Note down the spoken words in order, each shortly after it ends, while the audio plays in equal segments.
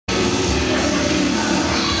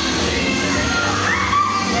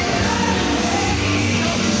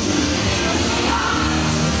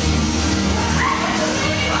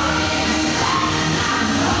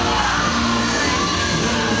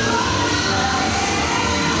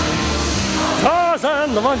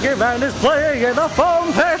and the monkey band is playing in the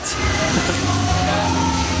foam pit.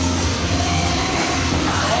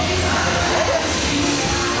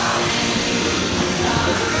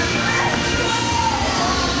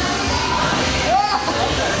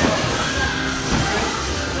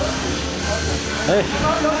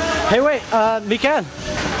 Hey, wait, Mikael.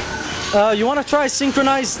 You want to try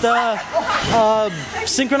synchronized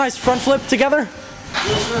front flip together?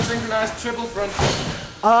 Synchronized triple front flip.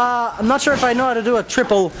 I'm not sure if I know how to do a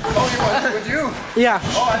triple. Oh, you want with you? Yeah.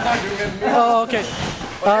 Oh, I thought you were with me. Oh, okay.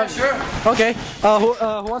 Okay, sure. Okay.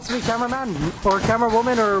 Who wants to be cameraman or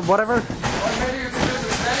camerawoman or whatever? Or maybe you can do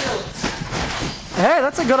some stencils. Hey,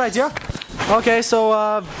 that's a good idea. Okay,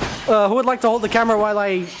 so who would like to hold the camera while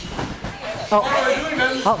I? Oh,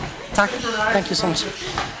 thank you so much.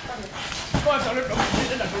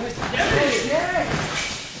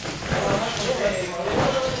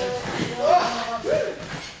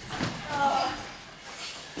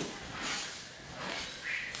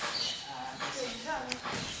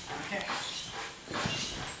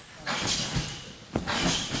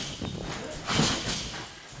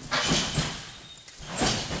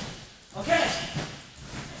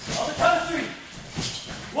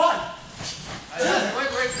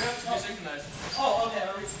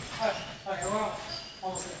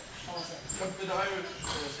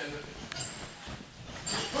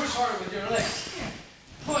 Push hard with your legs.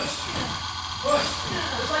 Push. Push.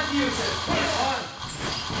 Just like you said. Push. 1,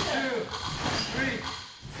 2, 3.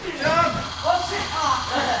 Jump. What's it?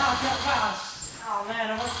 Oh man,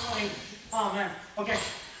 I wasn't going. Oh man. Okay.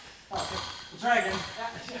 Okay. We'll try again.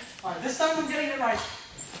 Alright, this time I'm getting it right.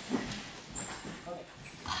 Okay.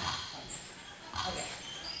 Okay.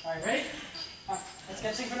 Alright, ready? Alright, let's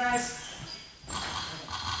get synchronized.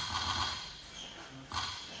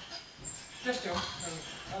 Just do.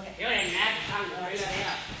 Okay. You're in that time. Okay.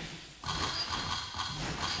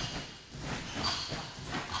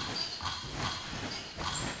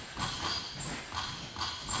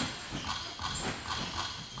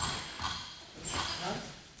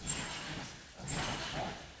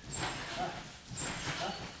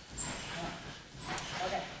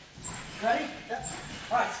 Ready? Yep.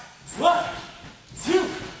 All right. 1, 2,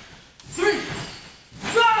 3.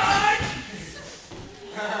 Right!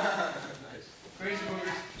 Crazy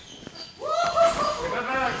movers.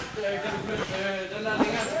 Den der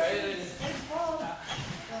længere tilbage.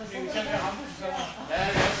 Den kan være ham. Ja,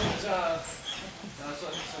 det er sådan, så... Der er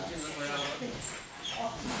sådan, så tænker jeg,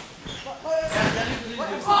 ja, det er lige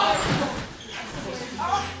præcis det.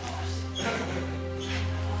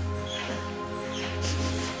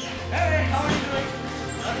 Hey, how are you doing?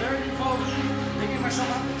 I'm very good for making myself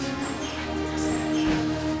up.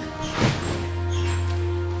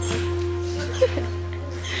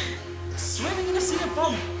 Swimming in a sea of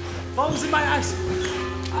foam. Foam's in my eyes.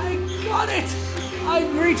 I got it.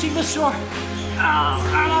 I'm reaching the shore.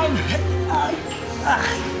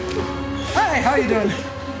 Hey, how you doing?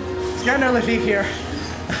 Scanner Lefik here.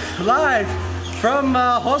 Live from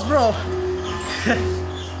Hobro.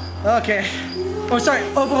 Okay. Oh, sorry,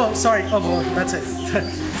 Hobro. Sorry, Hobro. That's it.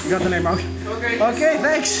 You got the name wrong. Okay. Okay,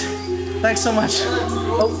 thanks. Thanks so much.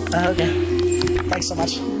 Oh, okay. Thanks so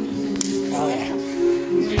much. Oh, yeah.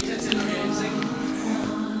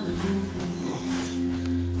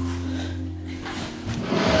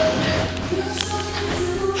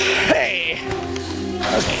 Hey.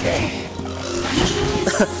 Okay.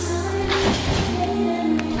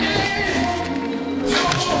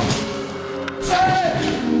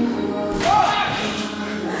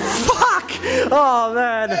 Oh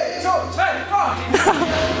man!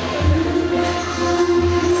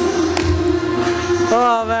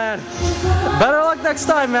 Oh man! Better luck next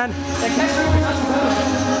time, man.